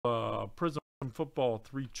Prizm Football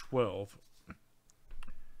 312.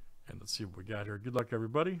 And let's see what we got here. Good luck,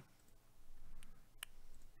 everybody.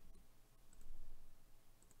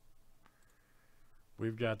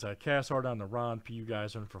 We've got cast art on the Ron P. You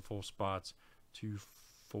guys in for full spots. 2,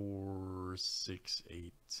 4, 6,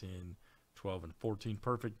 8, 10, 12, and 14.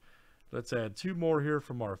 Perfect. Let's add 2 more here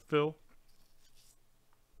from our Phil.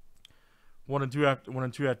 1 and 2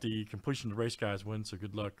 at the completion of the race, guys, win. So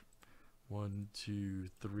good luck. 1, 2,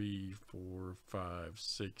 3, 4, 5,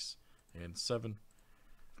 6, and 7.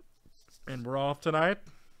 And we're off tonight.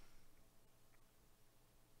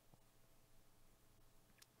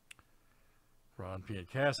 Ron P. and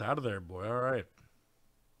Cass out of there, boy. All right.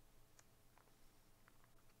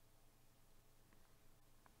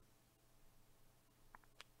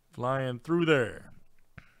 Flying through there.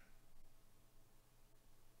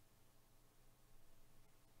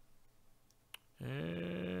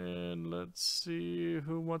 And let's see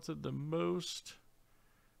who wants it the most.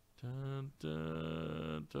 Dun,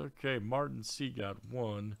 dun. Okay, Martin C. got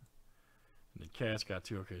 1. And then Cass got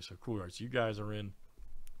 2. Okay, so cool. All right, so you guys are in.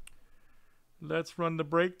 Let's run the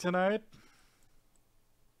break tonight.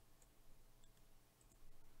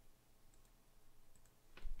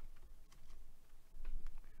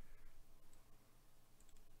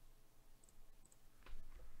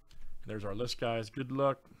 There's our list, guys. Good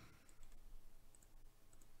luck.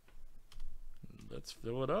 Let's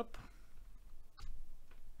fill it up.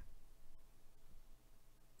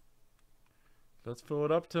 Let's fill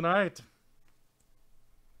it up tonight.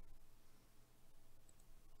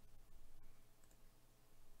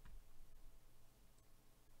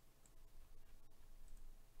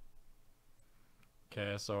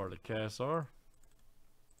 Cassar to Cassar.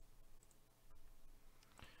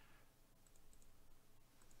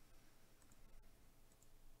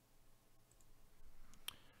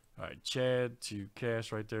 All right, Chad to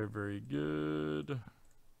Cash right there. Very good.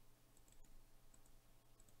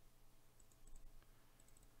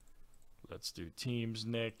 Let's do teams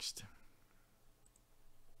next.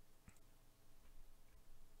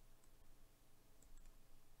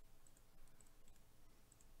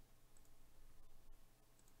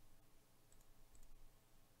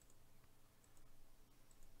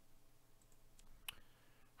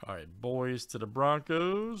 All right, boys to the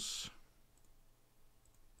Broncos.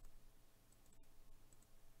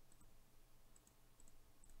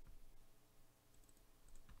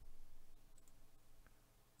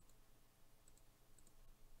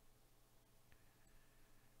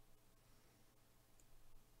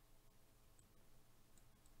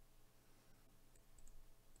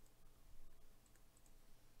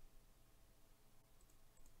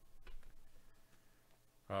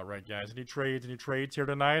 All right, guys. Any trades here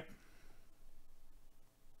tonight?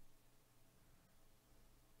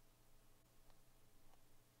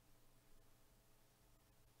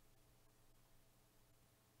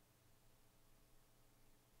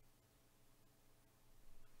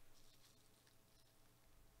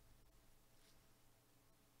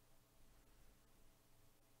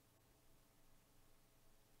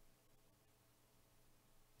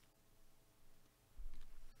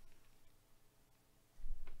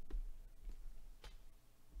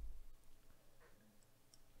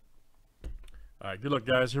 All right, good luck,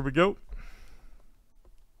 guys. Here we go.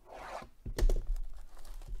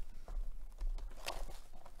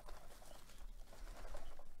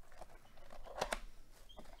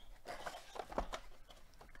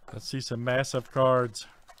 Let's see some massive cards.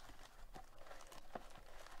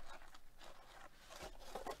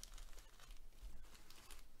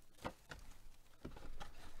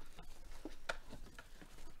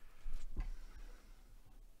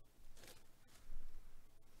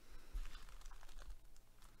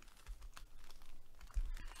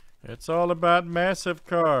 It's all about massive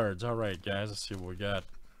cards. All right, guys, let's see what we got.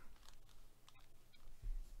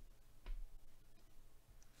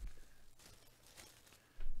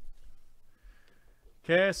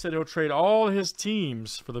 Cass said he'll trade all his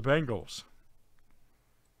teams for the Bengals.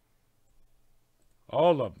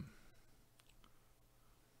 All of them.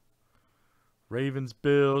 Ravens,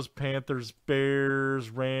 Bills, Panthers, Bears,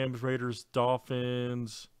 Rams, Raiders,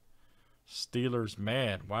 Dolphins, Steelers.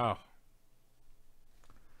 Man, wow.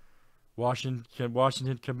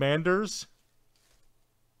 Washington Commanders.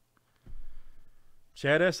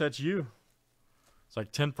 Chad S., that's you. It's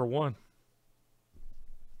like 10 for 1.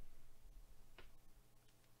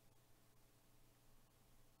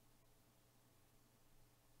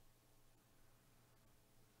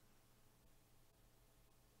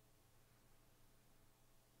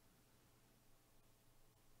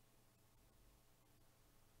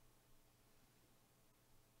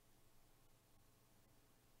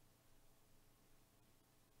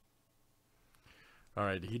 All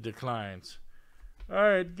right, he declines. All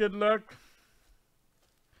right, good luck.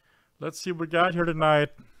 Let's see what we got here tonight.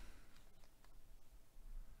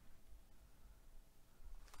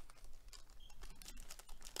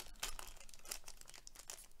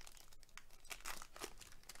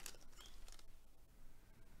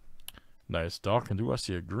 Nice Dawkins. Do I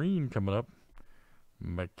see a green coming up?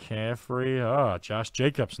 McCaffrey. Ah, Josh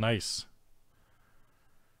Jacobs. Nice.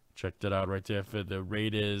 Check that out right there for the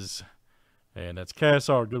Raiders. And that's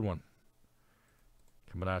KSR. Good one.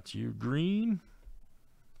 Coming out to you. Green.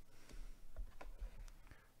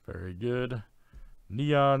 Very good.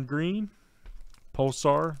 Neon green.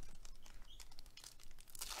 Pulsar.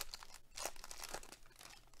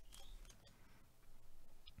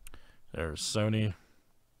 There's Sony.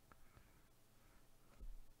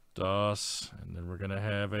 DOS. And then we're going to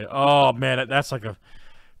have a... Oh, man. That's like a...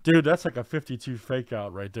 Dude, that's like a 52 fake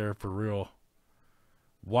out right there for real.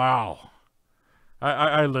 Wow.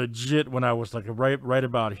 I legit, when I was like right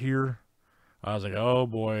about here, I was like, oh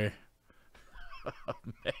boy.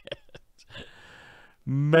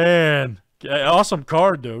 Man. Awesome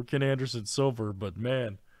card though. Ken Anderson silver, but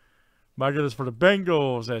man. My goodness, for the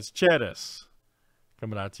Bengals, that's Chadis.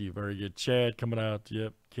 Coming out to you. Very good. Chad coming out.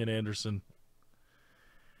 Yep. Ken Anderson.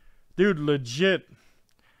 Dude, legit.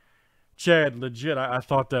 Chad, legit. I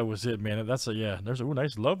thought that was it, man. That's a, yeah. There's a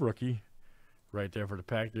nice love rookie right there for the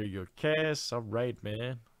pack. There you go. Cass. All right,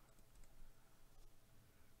 man.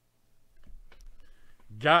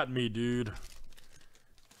 Got me, dude.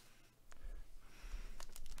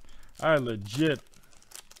 I legit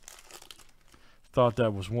thought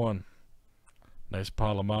that was one. Nice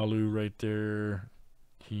Palomalu right there.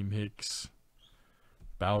 Keem Hicks.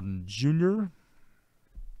 Bowden Jr.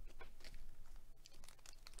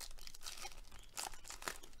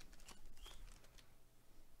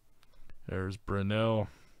 There's Brunell.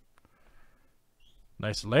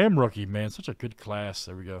 Nice Lamb rookie, man. Such a good class.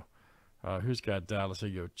 There we go. Who's got Dallas? There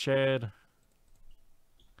you go. Chad.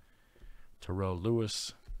 Terrell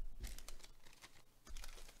Lewis.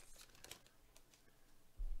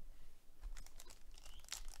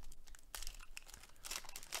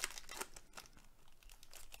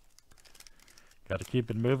 Got to keep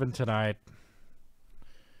it moving tonight.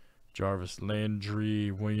 Jarvis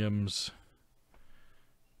Landry, Williams.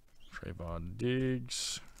 Trayvon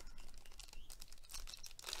Diggs.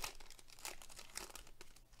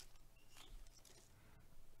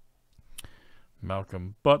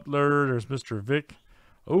 Malcolm Butler. There's Mr. Vic.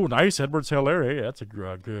 Oh, nice. Edwards-Helaire. Hey, that's a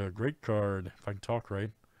great card, if I can talk right.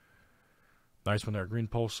 Nice one there. Green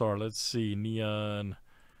Pulsar. Let's see. Neon.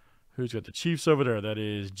 Who's got the Chiefs over there? That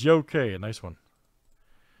is Joe K. A nice one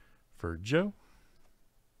for Joe.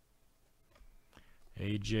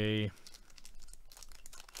 AJ.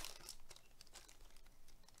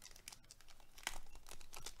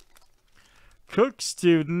 Cooks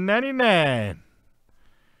to 99.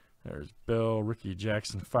 There's Bill, Ricky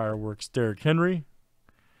Jackson, Fireworks, Derrick Henry.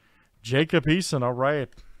 Jacob Eason, all right.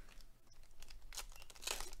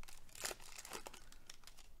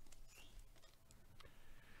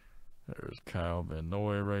 There's Kyle Van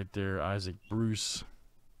Noy right there. Isaac Bruce.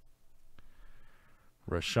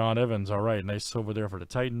 Rashawn Evans, all right. Nice over there for the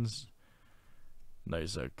Titans.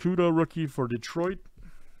 Nice Kudo rookie for Detroit.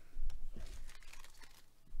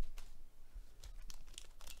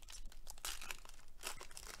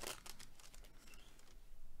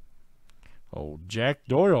 Oh, Jack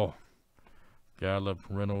Doyle. Gallup,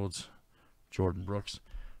 Reynolds, Jordan Brooks.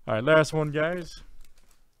 All right, last one, guys.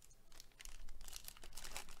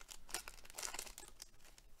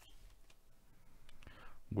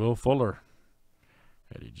 Will Fuller,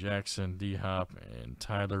 Eddie Jackson, D-Hop, and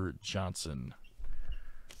Tyler Johnson.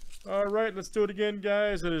 All right, let's do it again,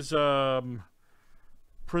 guys. It is Prizm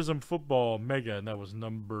Football Mega, and that was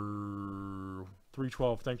number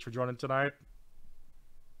 312. Thanks for joining tonight.